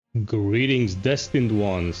Greetings, Destined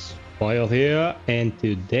ones. Foil here, and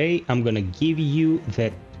today I'm gonna give you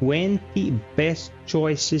the 20 best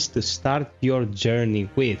choices to start your journey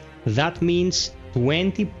with. That means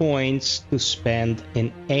 20 points to spend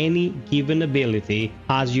in any given ability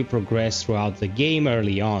as you progress throughout the game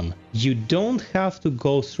early on. You don't have to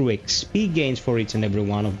go through XP gains for each and every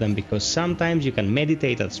one of them, because sometimes you can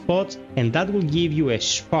meditate at spots and that will give you a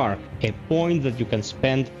spark, a point that you can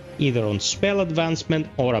spend either on spell advancement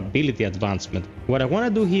or ability advancement. What I want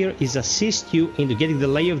to do here is assist you into getting the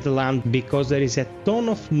lay of the land, because there is a ton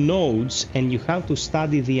of nodes and you have to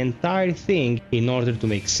study the entire thing in order to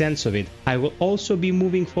make sense of it. I will also be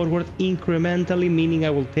moving forward incrementally, meaning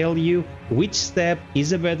I will tell you which step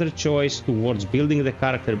is a better choice towards building the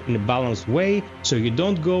character in a balanced way, so you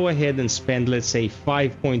don't go ahead and spend, let's say,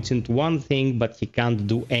 5 points into one thing but you can't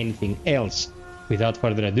do anything else. Without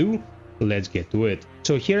further ado, let's get to it.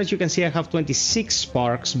 So here, as you can see, I have 26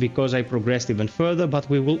 sparks because I progressed even further, but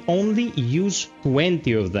we will only use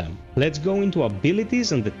 20 of them. Let's go into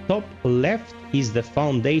abilities, and the top left is the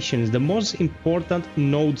foundation, is the most important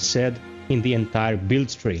node set in the entire build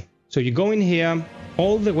tree. So you go in here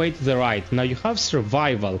all the way to the right. Now you have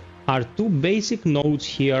survival. Our two basic nodes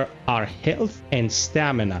here are health and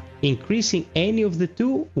stamina. Increasing any of the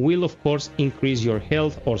two will of course increase your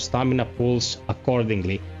health or stamina pools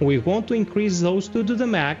accordingly. We want to increase those two to the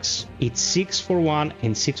max. It's 6 for one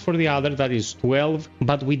and 6 for the other, that is 12,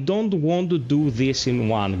 but we don't want to do this in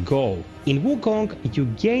one go. In Wukong you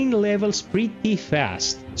gain levels pretty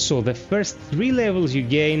fast, so the first 3 levels you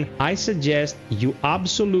gain, I suggest you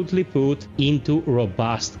absolutely put into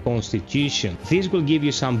robust constitution. This will give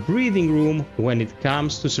you some breathing room when it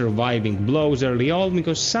comes to surviving blows early on,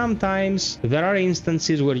 because sometimes there are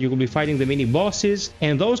instances where you will be fighting the mini bosses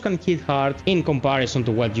and those can hit hard in comparison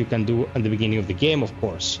to what you can do at the beginning of the game, of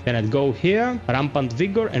course. Then I'd go here, rampant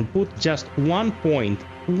vigor, and put just 1 point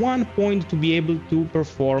to be able to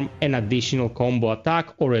perform an additional combo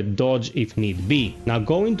attack or a dodge if need be. Now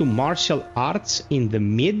go into martial arts in the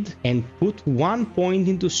mid and put 1 point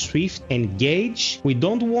into swift engage. We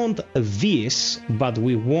don't want this, but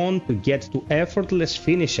we want to get to effortless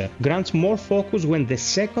finisher. Grants more focus when the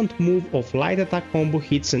second move of light attack combo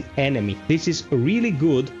hits an enemy. This is really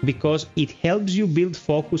good because it helps you build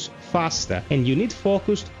focus faster, and you need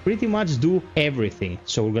focus to pretty much do everything.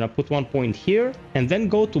 So we're gonna put 1 point here and then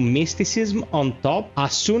go to mysticism on top.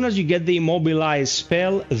 As soon as you get the immobilize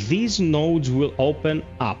spell, these nodes will open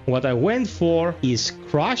up. What I went for is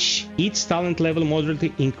crush. Each talent level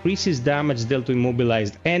moderately increases damage dealt to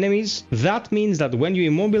immobilized enemies. That means that when you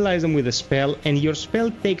immobilize them with a spell and your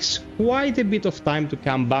spell takes quite a bit of time to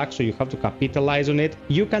come back, so you have to capitalize on it,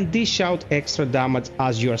 you can dish out extra damage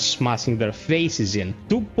as you are smashing their faces in.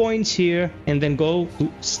 2 points here, and then go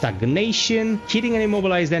to stagnation. Hitting an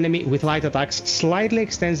immobilized enemy with light attacks slightly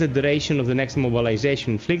extends the duration of the next immobilization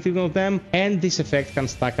inflicted on them, and this effect can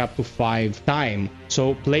stack up to 5 times.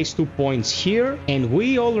 So place 2 points here, and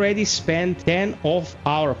we already spent 10 of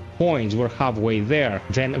our points. We're halfway there.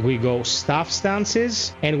 Then we go staff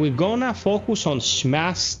stances, and we're gonna focus on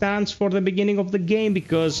smash stance for the beginning of the game,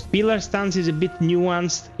 because pillar stance is a bit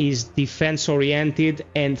nuanced, is defense oriented,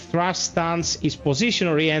 and thrust stance is position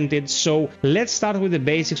oriented. So let's start with the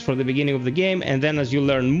basics for the beginning of the game, and then as you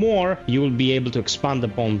learn more you will be able to expand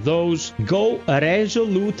upon those. Go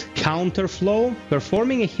resolute counterflow.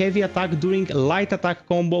 Performing a heavy attack during light attack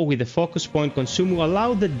combo with a focus point consume will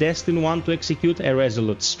allow the Destined one to execute a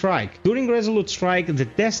resolute strike. During resolute strike, the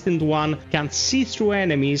Destined one can see through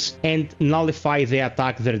enemies and nullify the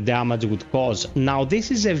attack their damage would cause. Now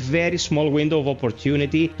this is a very small window of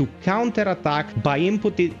opportunity to counter attack by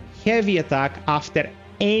inputting heavy attack after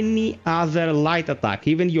any other light attack.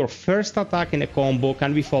 Even your first attack in a combo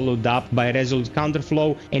can be followed up by resolute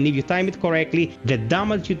counterflow, and if you time it correctly, the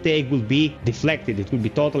damage you take will be deflected. It will be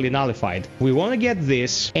totally nullified. We want to get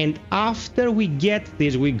this, and after we get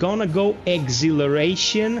this, we're gonna go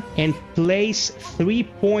exhilaration and place 3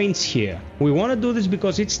 points here. We want to do this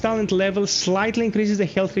because each talent level slightly increases the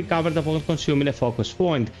health recovered upon consuming a focus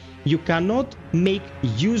point. You cannot make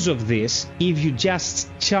use of this if you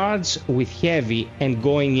just charge with heavy and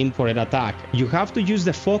going in for an attack. You have to use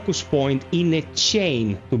the focus point in a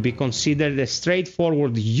chain to be considered a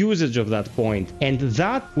straightforward usage of that point, and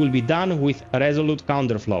that will be done with resolute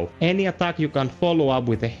counterflow. Any attack you can follow up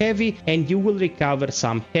with a heavy and you will recover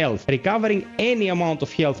some health. Recovering any amount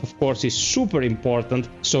of health, of course, is super important,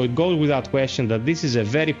 so it goes without question that this is a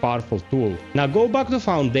very powerful tool. Now go back to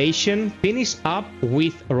foundation, finish up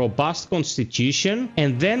with robust robust constitution,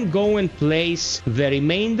 and then go and place the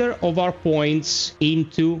remainder of our points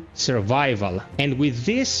into survival. And with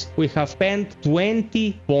this, we have spent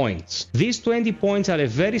 20 points. These 20 points are a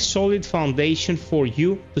very solid foundation for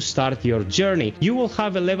you to start your journey. You will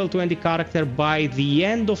have a level 20 character by the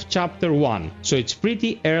end of chapter 1, so it's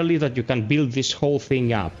pretty early that you can build this whole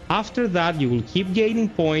thing up. After that, you will keep gaining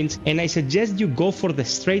points, and I suggest you go for the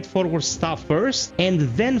straightforward stuff first and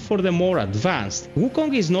then for the more advanced.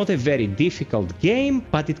 Wukong is not a very difficult game,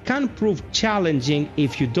 but it can prove challenging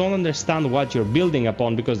if you don't understand what you're building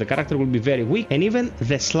upon, because the character will be very weak and even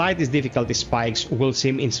the slightest difficulty spikes will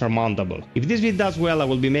seem insurmountable. If this video does well, I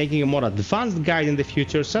will be making a more advanced guide in the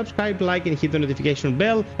future. Subscribe, like, and hit the notification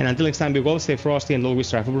bell, and until next time, be well, stay frosty, and always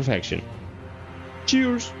strive for perfection.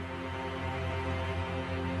 Cheers!